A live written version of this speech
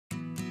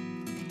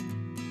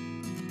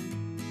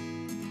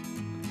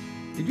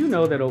Did you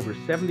know that over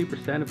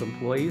 70% of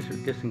employees are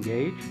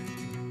disengaged?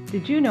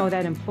 Did you know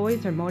that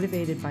employees are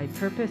motivated by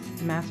purpose,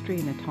 mastery,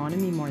 and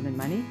autonomy more than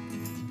money?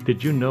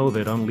 Did you know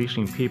that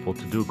unleashing people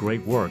to do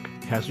great work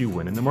has you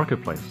win in the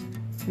marketplace?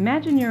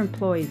 Imagine your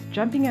employees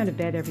jumping out of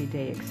bed every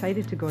day,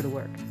 excited to go to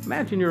work.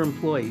 Imagine your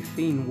employees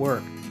seeing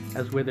work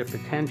as where their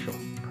potential,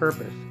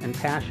 purpose, and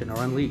passion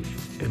are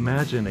unleashed.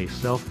 Imagine a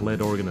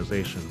self-led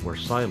organization where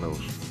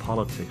silos,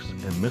 politics,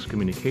 and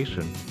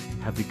miscommunication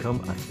have become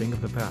a thing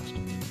of the past.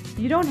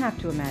 You don't have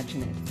to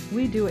imagine it.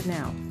 We do it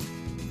now.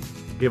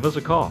 Give us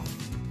a call.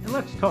 And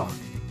let's talk.